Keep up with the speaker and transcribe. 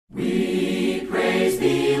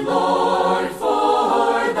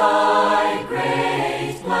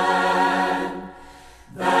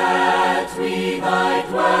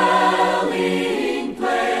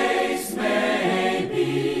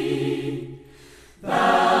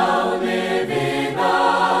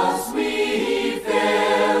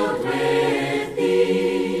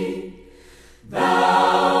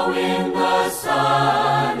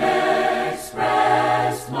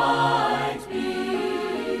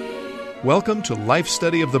Welcome to Life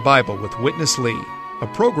Study of the Bible with Witness Lee, a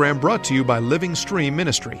program brought to you by Living Stream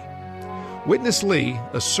Ministry. Witness Lee,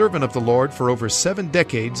 a servant of the Lord for over 7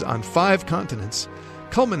 decades on 5 continents,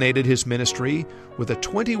 culminated his ministry with a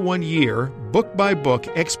 21-year, book-by-book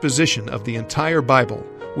exposition of the entire Bible,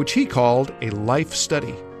 which he called a life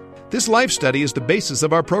study. This life study is the basis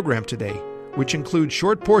of our program today, which includes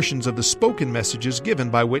short portions of the spoken messages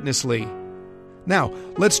given by Witness Lee. Now,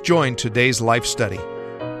 let's join today's life study.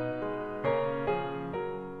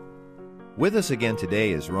 With us again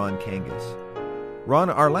today is Ron Kangas. Ron,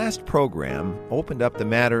 our last program opened up the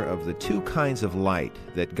matter of the 2 kinds of light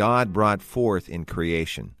that God brought forth in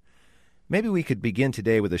creation. Maybe we could begin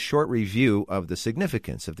today with a short review of the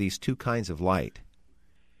significance of these 2 kinds of light.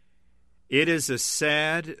 It is a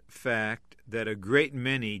sad fact that a great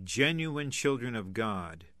many genuine children of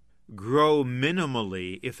God grow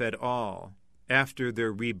minimally, if at all, after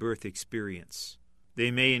their rebirth experience. They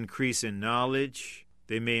may increase in knowledge,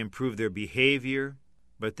 they may improve their behavior,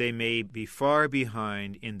 but they may be far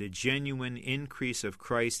behind in the genuine increase of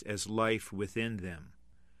Christ as life within them.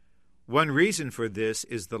 One reason for this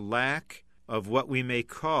is the lack of what we may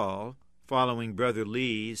call, following Brother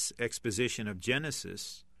Lee's exposition of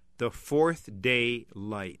Genesis, the fourth-day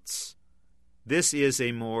lights. This is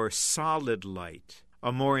a more solid light,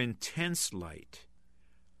 a more intense light,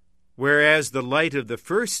 whereas the light of the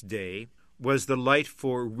first day was the light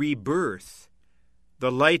for rebirth.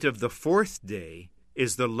 The light of the fourth day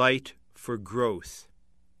is the light for growth.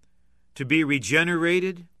 To be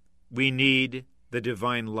regenerated, we need the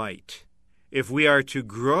divine light. If we are to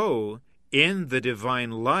grow in the divine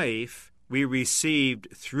life we received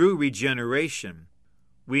through regeneration,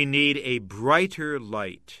 we need a brighter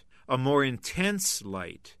light, a more intense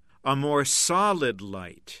light, a more solid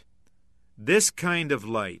light. This kind of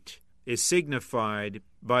light is signified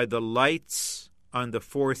by the lights on the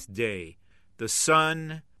fourth day, the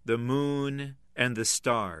sun, the moon, and the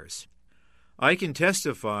stars. I can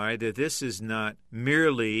testify that this is not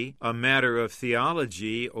merely a matter of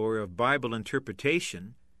theology or of Bible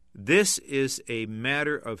interpretation. This is a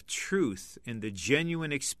matter of truth in the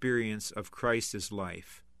genuine experience of Christ's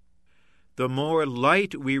life. The more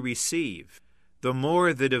light we receive, the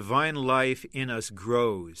more the divine life in us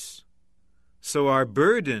grows. So our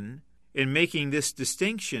burden in making this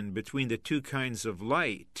distinction between the 2 kinds of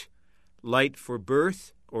light for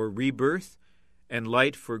birth or rebirth and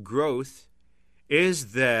light for growth,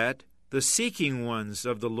 is that the seeking ones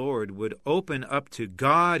of the Lord would open up to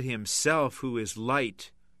God Himself, who is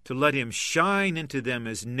light, to let Him shine into them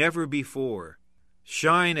as never before.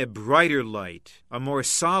 Shine a brighter light, a more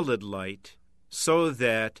solid light, so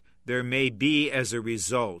that there may be, as a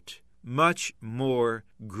result, much more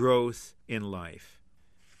growth in life.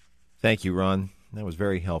 Thank you, Ron. That was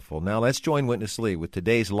very helpful. Now let's join Witness Lee with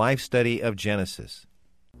today's life study of Genesis.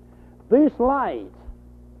 These lights,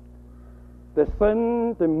 the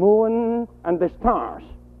sun, the moon, and the stars,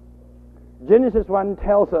 Genesis 1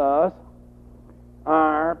 tells us,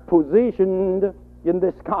 are positioned in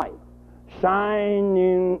the sky,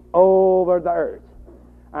 shining over the earth.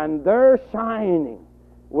 And their shining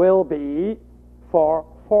will be for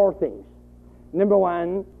 4 things. Number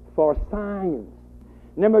 1, for signs.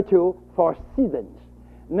 Number 2, for seasons.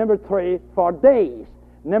 Number 3, for days.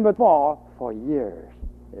 Number 4, for years.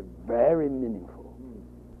 Very meaningful.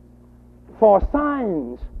 For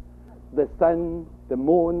signs, the sun, the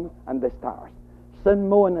moon, and the stars. Sun,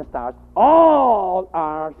 moon, and stars, all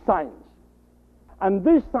are signs. And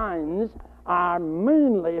these signs are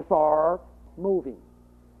mainly for moving,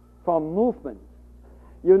 for movement.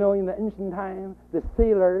 You know, in the ancient time, the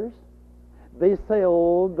sailors, they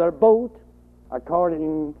sailed their boat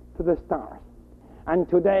according to the stars. And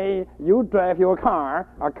today, you drive your car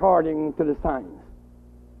according to the signs.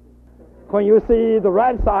 When you see the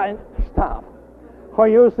red sign, stop.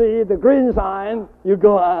 When you see the green sign, you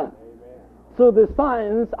go on. So the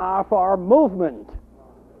signs are for movement.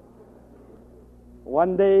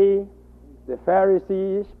 One day, the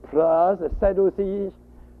Pharisees plus the Sadducees,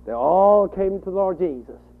 they all came to the Lord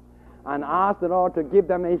Jesus and asked the Lord to give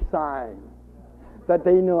them a sign that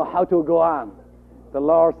they know how to go on. The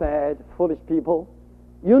Lord said, foolish people,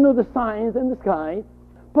 you know the signs in the sky,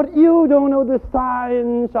 but you don't know the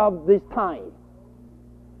signs of this time.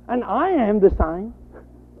 And I am the sign.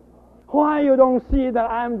 Why you don't see that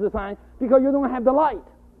I am the sign? Because you don't have the light.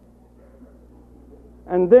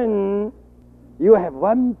 And then you have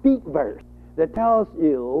one big verse that tells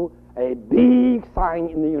you a big sign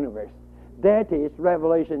in the universe. That is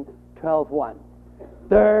Revelation 12:1.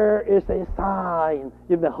 There is a sign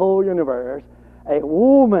in the whole universe, a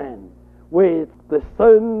woman with the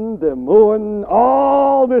sun, the moon,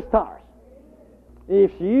 all the stars.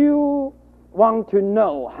 if you want to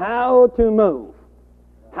know how to move,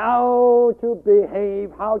 how to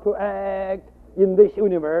behave, how to act in this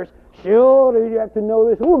universe, surely you have to know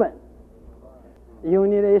this woman. You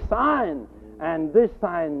need a sign, and this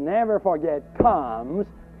sign, never forget, comes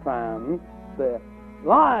from the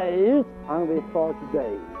light on the fourth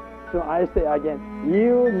day. So I say again,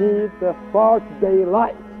 you need the fourth day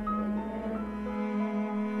light.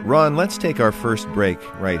 Ron, let's take our first break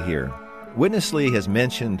right here. Witness Lee has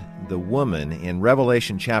mentioned the woman in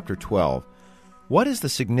Revelation chapter 12. What is the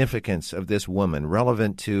significance of this woman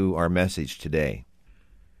relevant to our message today?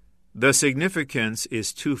 The significance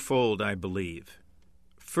is twofold, I believe.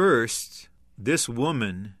 First, this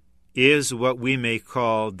woman is what we may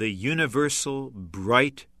call the universal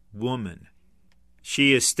bright woman.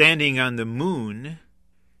 She is standing on the moon.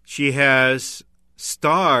 She has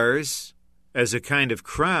stars as a kind of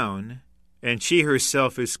crown, and she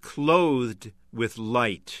herself is clothed with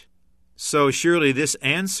light. So surely this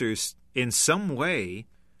answers in some way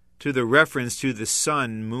to the reference to the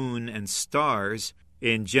sun, moon, and stars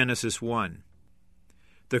in Genesis 1.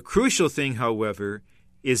 The crucial thing, however,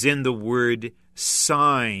 is in the word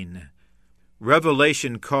sign.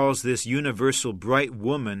 Revelation calls this universal bright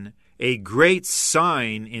woman a great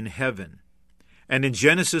sign in heaven. And in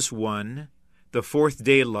Genesis 1, the fourth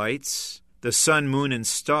day lights, the sun, moon, and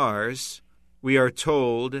stars, we are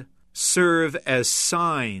told, serve as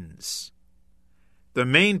signs. The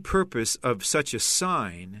main purpose of such a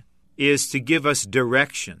sign is to give us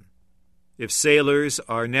direction. If sailors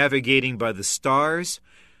are navigating by the stars,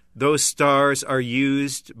 those stars are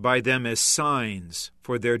used by them as signs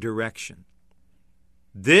for their direction.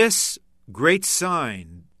 This great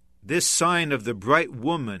sign, this sign of the bright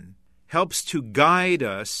woman, helps to guide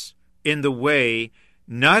us in the way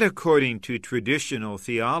not according to traditional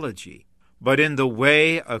theology, but in the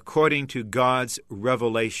way according to God's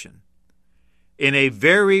revelation. In a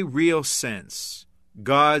very real sense,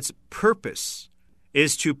 God's purpose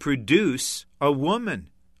is to produce a woman.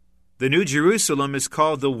 The New Jerusalem is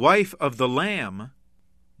called the wife of the Lamb.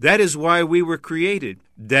 That is why we were created.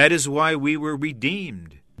 That is why we were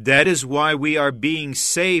redeemed. That is why we are being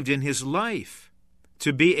saved in His life,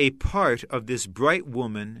 to be a part of this bright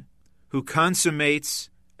woman who consummates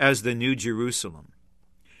as the New Jerusalem.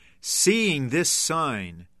 Seeing this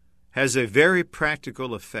sign has a very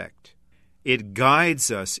practical effect. It guides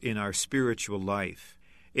us in our spiritual life.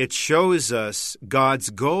 It shows us God's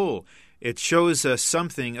goal. It shows us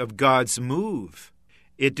something of God's move.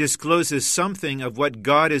 It discloses something of what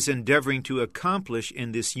God is endeavoring to accomplish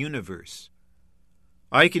in this universe.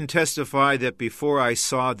 I can testify that before I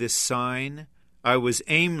saw this sign, I was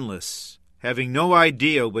aimless, having no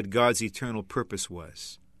idea what God's eternal purpose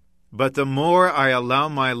was. But the more I allow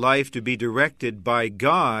my life to be directed by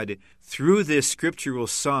God through this scriptural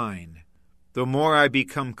sign, the more I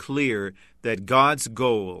become clear that God's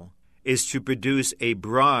goal is to produce a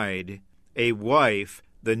bride, a wife,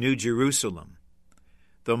 the New Jerusalem.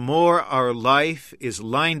 The more our life is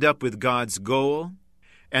lined up with God's goal,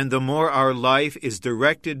 and the more our life is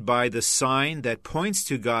directed by the sign that points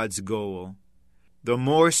to God's goal, the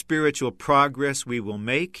more spiritual progress we will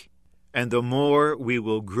make, and the more we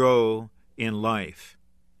will grow in life.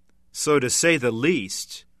 So to say the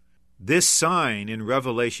least, this sign in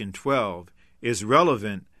Revelation 12 is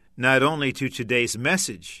relevant not only to today's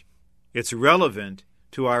message, it's relevant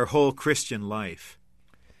to our whole Christian life.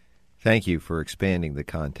 Thank you for expanding the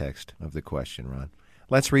context of the question, Ron.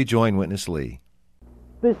 Let's rejoin Witness Lee.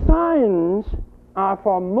 The signs are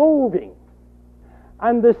for moving,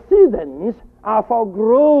 and the seasons are for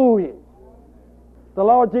growing. The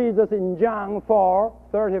Lord Jesus in John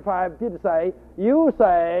 4:35 did say, "You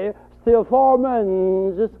say, still 4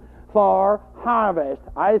 months for harvest."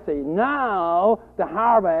 I say, now the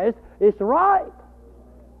harvest is ripe.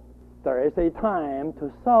 There is a time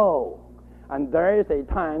to sow, and there is a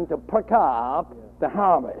time to pick up the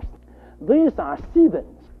harvest. These are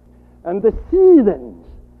seasons, and the seasons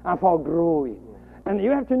are for growing. And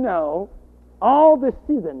you have to know, all the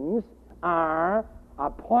seasons are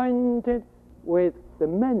appointed with the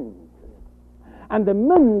months. And the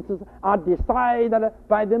months are decided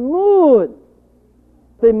by the moon.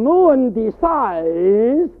 The moon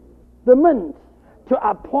decides the months to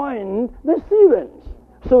appoint the seasons.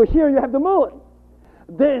 So here you have the moon.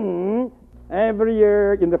 Then, every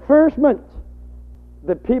year in the first month,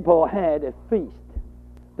 the people had a feast,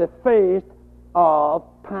 the feast of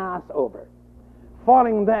Passover.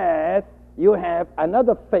 Following that, you have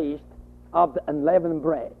another feast of the unleavened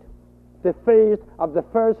bread, the feast of the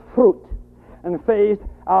first fruit, and feast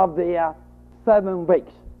of the 7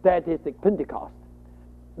 weeks, that is the Pentecost.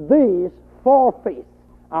 These 4 feasts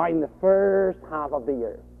are in the first half of the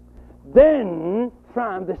year. Then,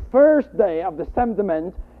 from the first day of the 7th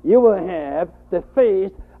month, you will have the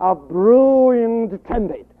feast of blowing the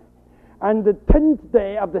trumpet. And the 10th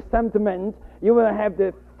day of the 7th month, you will have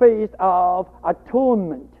the feast of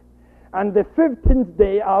atonement. And the 15th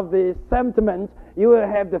day of the 7th month, you will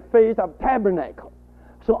have the feast of tabernacle.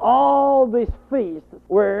 So all these feasts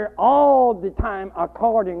were all the time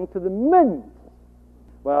according to the month.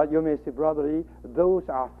 Well, you may say, Brother Lee, those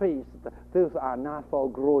are feasts. Those are not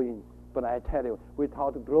for growing. But I tell you,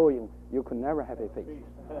 without growing, you could never have a feast.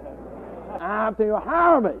 After you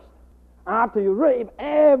harvest, after you reap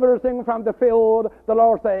everything from the field, the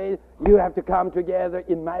Lord says, you have to come together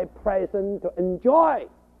in my presence to enjoy.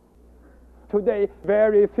 Today,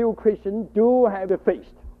 very few Christians do have a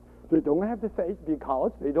feast. They don't have the feast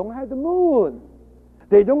because they don't have the moon.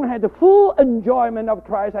 They don't have the full enjoyment of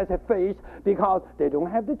Christ as a feast because they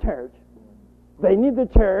don't have the church. They need the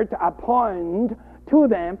church to appoint to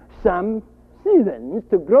them some seasons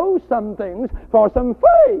to grow some things for some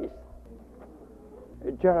feast.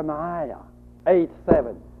 Jeremiah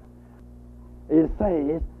 8:7. It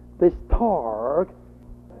says, the stork,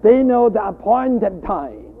 they know the appointed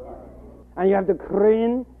time. And you have the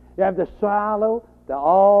crane, you have the swallow, they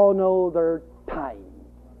all know their time,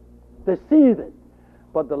 the season.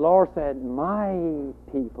 But the Lord said, my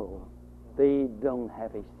people, they don't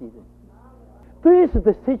have a season. This is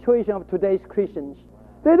the situation of today's Christians.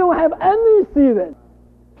 They don't have any season.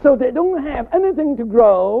 So they don't have anything to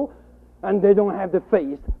grow, and they don't have the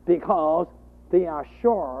feast because they are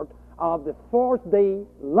short of the 4th day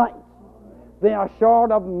light. They are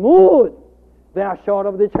short of moon. They are short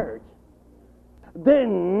of the church.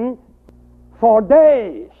 Then 4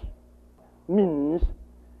 days means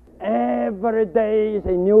every day is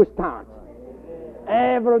a new start.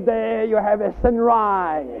 Every day you have a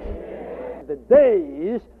sunrise. The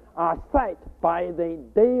days are set by the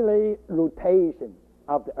daily rotation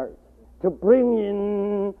of the earth to bring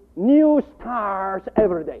in new stars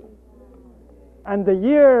every day. And the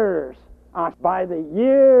years are by the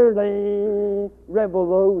yearly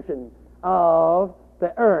revolution of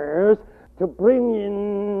the earth to bring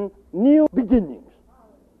in new beginnings.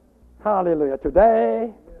 Hallelujah.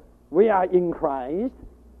 Today, we are in Christ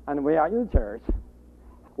and we are in the church.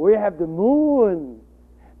 We have the moon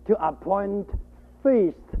to appoint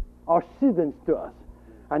feasts or seasons to us.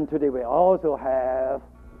 And today we also have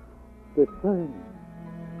the sun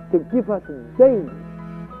to give us days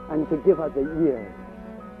and to give us a year.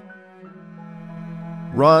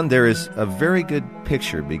 Ron, there is a very good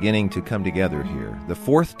picture beginning to come together here. The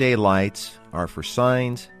 4th day lights are for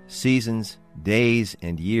signs, seasons, days,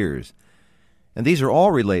 and years. And these are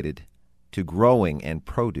all related to growing and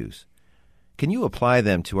produce. Can you apply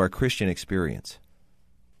them to our Christian experience?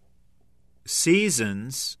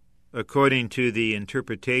 Seasons, according to the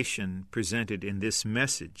interpretation presented in this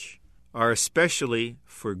message, are especially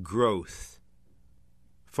for growth.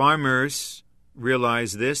 Farmers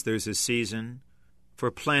realize this. There's a season for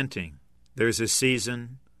planting. There's a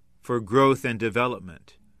season for growth and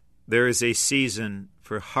development. There is a season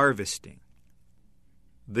for harvesting.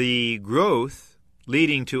 The growth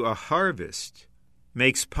leading to a harvest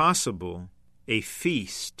makes possible a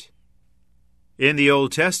feast. In the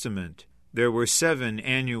Old Testament, there were 7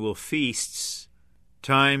 annual feasts,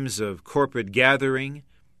 times of corporate gathering,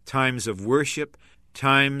 times of worship,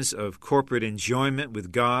 times of corporate enjoyment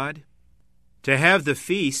with God. To have the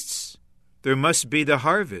feasts, there must be the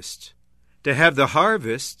harvest. To have the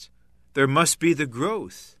harvest, there must be the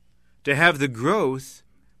growth. To have the growth,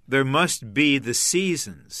 there must be the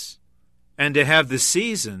seasons. And to have the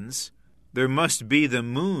seasons, there must be the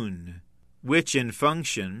moon, which in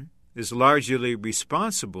function is largely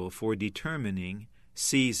responsible for determining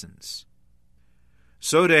seasons.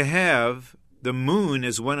 So to have the moon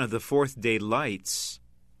as one of the 4th day lights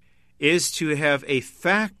is to have a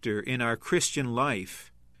factor in our Christian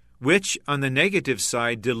life, which on the negative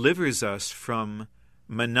side delivers us from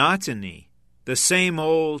monotony, the same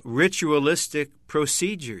old ritualistic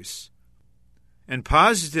procedures. And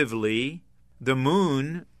positively, the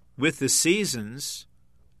moon with the seasons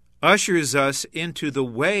ushers us into the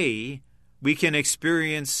way we can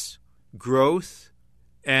experience growth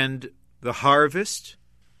and the harvest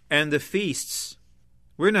and the feasts.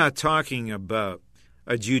 We're not talking about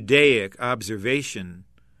a Judaic observation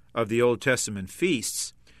of the Old Testament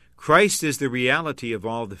feasts. Christ is the reality of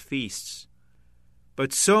all the feasts.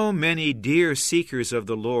 But so many dear seekers of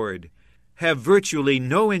the Lord have virtually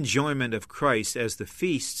no enjoyment of Christ as the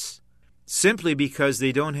feasts, simply because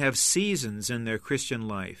they don't have seasons in their Christian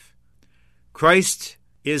life. Christ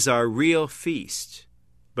is our real feast,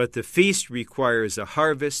 But the feast requires a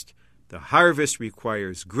harvest. The harvest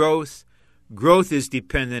requires growth. Growth is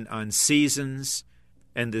dependent on seasons,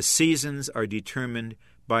 and the seasons are determined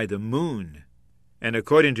by the moon. And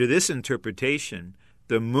according to this interpretation,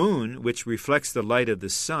 the moon, which reflects the light of the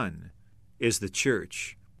sun, is the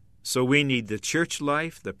church. So we need the church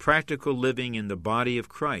life, the practical living in the body of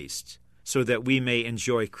Christ, so that we may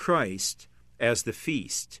enjoy Christ as the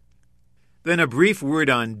feast. Then a brief word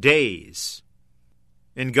on days.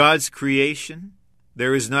 In God's creation,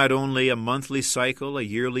 there is not only a monthly cycle, a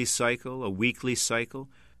yearly cycle, a weekly cycle,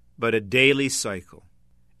 but a daily cycle,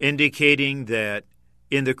 indicating that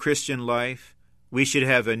in the Christian life, we should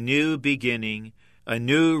have a new beginning, a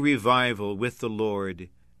new revival with the Lord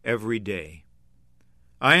every day.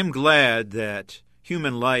 I am glad that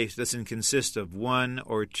human life doesn't consist of 1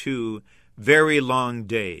 or 2 very long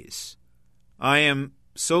days. I am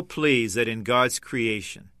so pleased that in God's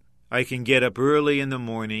creation, I can get up early in the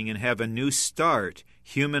morning and have a new start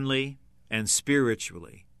humanly and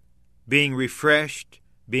spiritually, being refreshed,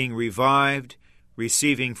 being revived,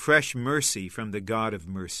 receiving fresh mercy from the God of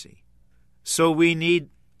mercy. So we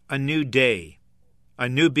need a new day, a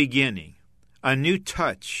new beginning, a new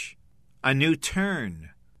touch, a new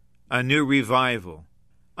turn, a new revival,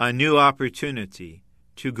 a new opportunity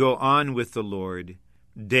to go on with the Lord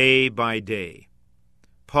day by day.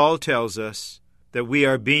 Paul tells us that we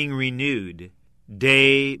are being renewed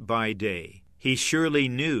day by day. He surely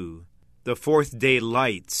knew the fourth day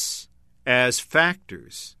lights as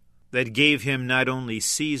factors that gave him not only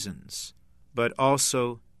seasons, but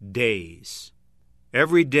also days.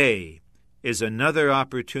 Every day is another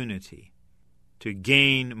opportunity to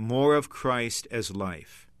gain more of Christ as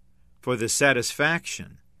life for the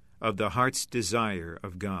satisfaction of the heart's desire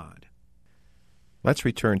of God. Let's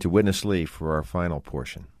return to Witness Lee for our final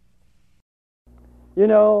portion. You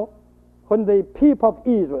know, when the people of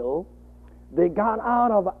Israel, they got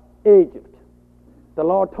out of Egypt, the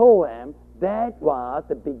Lord told them that was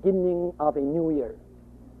the beginning of a new year.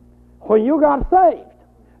 When you got saved,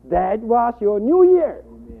 that was your new year.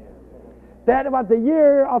 That was the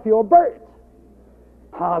year of your birth.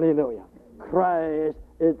 Hallelujah. Christ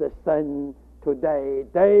is the Son today,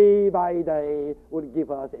 day by day, will give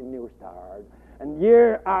us a new start. And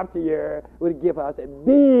year after year will give us a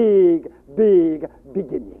big, big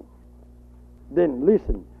beginning. Then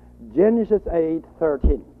listen, Genesis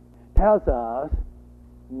 8:13 tells us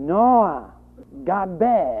Noah got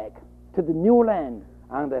back to the new land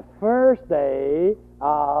on the first day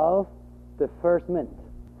of the first month.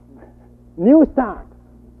 New start.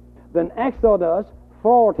 Then Exodus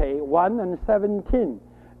 40:1 and 17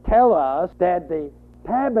 tell us that the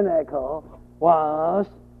tabernacle was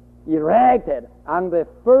erected on the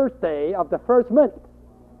first day of the first month.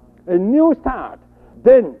 A new start.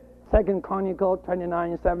 Then 2 Chronicles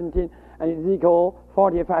 29:17 and Ezekiel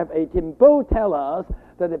 45:18 both tell us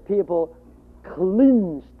that the people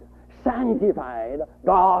cleansed, sanctified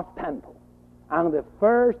God's temple on the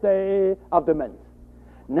first day of the month.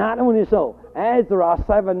 Not only so, Ezra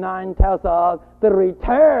 7:9 tells us the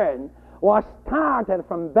return was started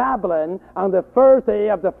from Babylon on the first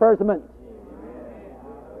day of the first month.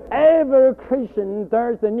 Every Christian,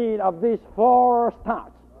 there's the need of these 4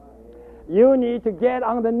 starts. You need to get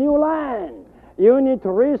on the new land. You need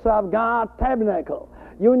to raise up God's tabernacle.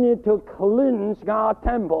 You need to cleanse God's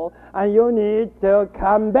temple. And you need to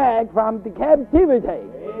come back from the captivity.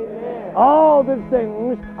 Amen. All these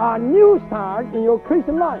things are new start in your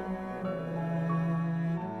Christian life.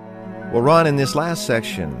 Well, Ron, in this last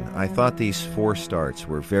section, I thought these 4 starts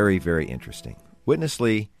were very, very interesting. Witness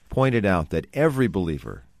Lee pointed out that every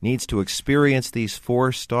believer needs to experience these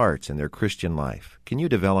 4 starts in their Christian life. Can you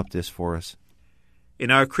develop this for us? In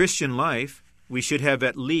our Christian life, we should have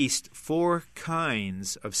at least 4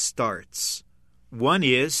 kinds of starts. One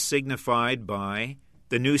is signified by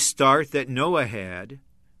the new start that Noah had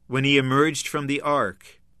when he emerged from the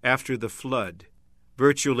ark after the flood,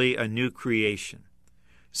 virtually a new creation.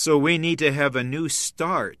 So we need to have a new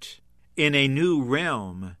start in a new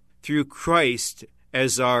realm through Christ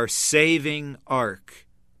as our saving ark.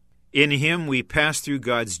 In Him we pass through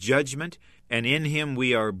God's judgment, and in Him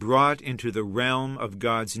we are brought into the realm of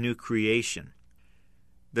God's new creation.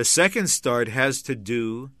 The second start has to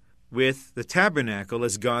do with the tabernacle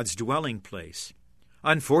as God's dwelling place.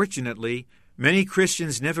 Unfortunately, many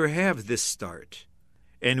Christians never have this start,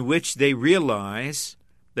 in which they realize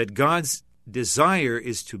that God's desire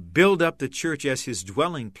is to build up the church as His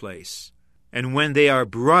dwelling place. And when they are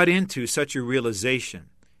brought into such a realization,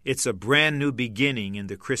 it's a brand new beginning in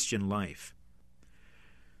the Christian life.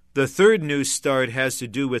 The third new start has to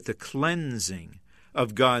do with the cleansing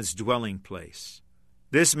of God's dwelling place.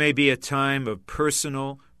 This may be a time of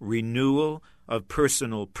personal renewal, of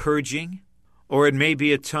personal purging, or it may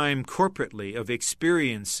be a time corporately of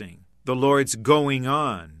experiencing the Lord's going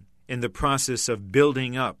on in the process of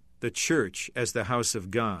building up the church as the house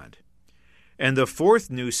of God. And the fourth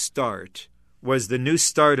new start was the new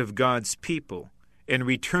start of God's people in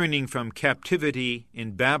returning from captivity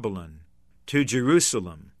in Babylon to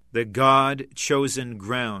Jerusalem, the God-chosen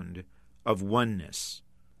ground of oneness.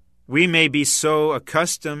 We may be so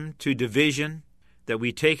accustomed to division that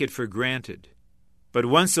we take it for granted. But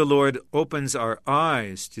once the Lord opens our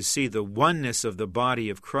eyes to see the oneness of the body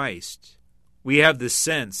of Christ, we have the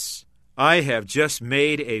sense, I have just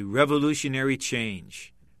made a revolutionary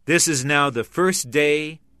change. This is now the first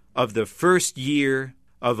day of the first year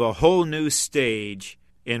of a whole new stage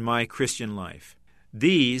in my Christian life.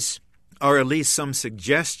 These are at least some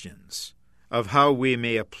suggestions of how we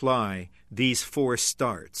may apply these four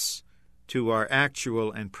starts to our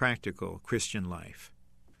actual and practical Christian life.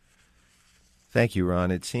 Thank you,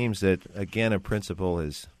 Ron. It seems that, again, a principle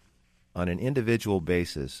is, on an individual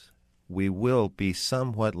basis, we will be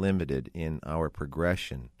somewhat limited in our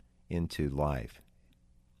progression into life.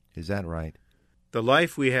 Is that right? The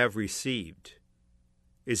life we have received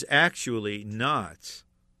is actually not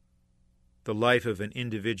the life of an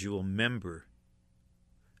individual member.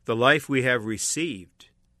 The life we have received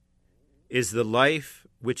is the life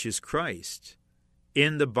which is Christ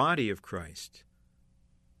in the body of Christ.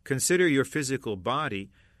 Consider your physical body.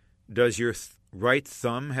 Does your right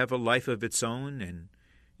thumb have a life of its own, and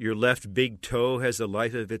your left big toe has a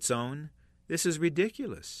life of its own? This is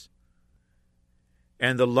ridiculous.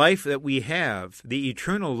 And the life that we have, the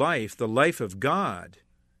eternal life, the life of God,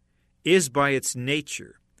 is by its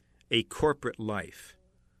nature a corporate life.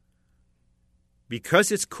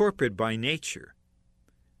 Because it's corporate by nature,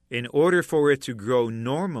 in order for it to grow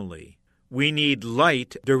normally, we need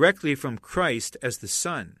light directly from Christ as the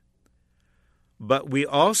sun. But we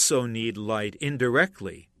also need light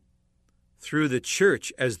indirectly through the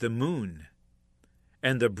church as the moon,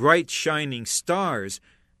 and the bright shining stars,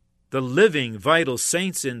 the living vital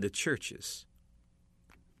saints in the churches.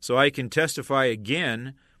 So I can testify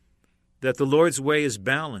again that the Lord's way is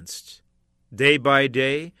balanced. Day by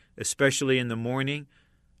day, especially in the morning,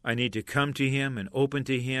 I need to come to Him and open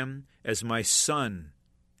to Him as my sun,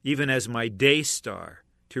 even as my day star,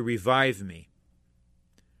 to revive me.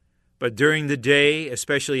 But during the day,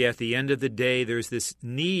 especially at the end of the day, there's this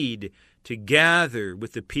need to gather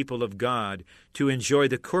with the people of God to enjoy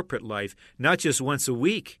the corporate life, not just once a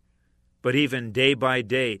week, but even day by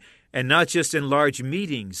day, and not just in large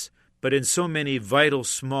meetings, but in so many vital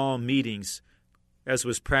small meetings, as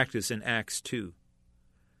was practiced in Acts 2.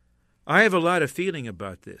 I have a lot of feeling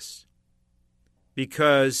about this,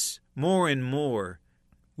 because more and more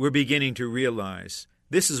we're beginning to realize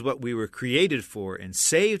this is what we were created for and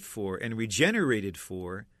saved for and regenerated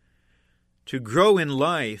for, to grow in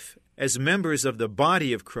life as members of the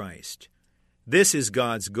body of Christ. This is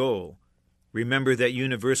God's goal. Remember that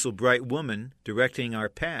universal bright woman directing our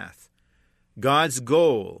path. God's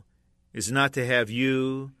goal is not to have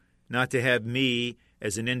you, not to have me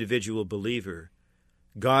as an individual believer.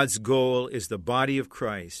 God's goal is the body of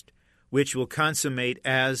Christ, which will consummate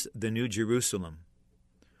as the New Jerusalem.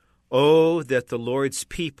 Oh, that the Lord's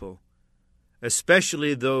people,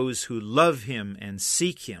 especially those who love Him and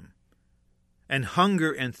seek Him, and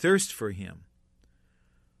hunger and thirst for Him,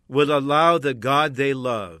 will allow the God they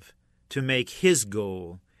love to make His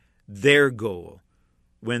goal their goal.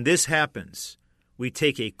 When this happens, we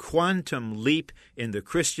take a quantum leap in the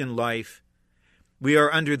Christian life. We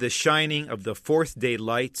are under the shining of the fourth day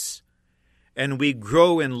lights, and we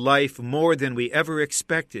grow in life more than we ever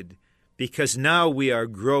expected, because now we are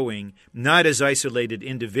growing not as isolated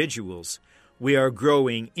individuals. We are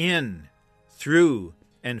growing in, through,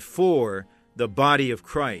 and for the body of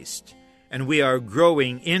Christ. And we are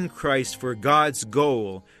growing in Christ for God's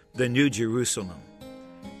goal, the New Jerusalem.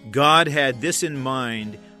 God had this in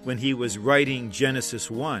mind when He was writing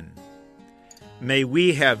Genesis 1. May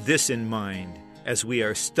we have this in mind as we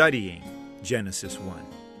are studying Genesis 1.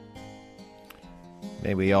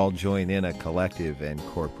 May we all join in a collective and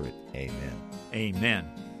corporate amen. Amen.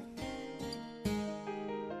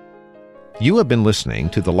 You have been listening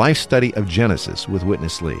to the Life Study of Genesis with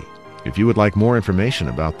Witness Lee. If you would like more information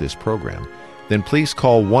about this program, then please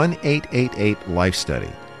call 1-888-LIFE-STUDY.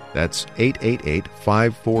 That's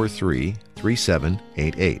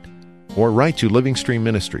 888-543-3788. Or write to Living Stream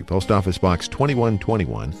Ministry, Post Office Box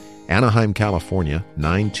 2121, Anaheim, California,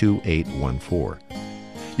 92814.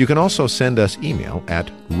 You can also send us email at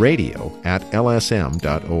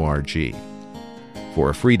radio@lsm.org. For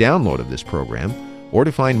a free download of this program, Or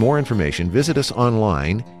to find more information, visit us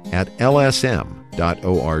online at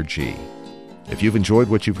lsm.org. If you've enjoyed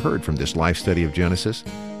what you've heard from this life study of Genesis,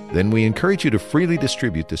 then we encourage you to freely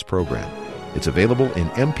distribute this program. It's available in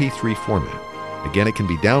MP3 format. Again, it can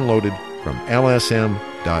be downloaded from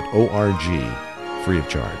lsm.org free of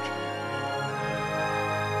charge.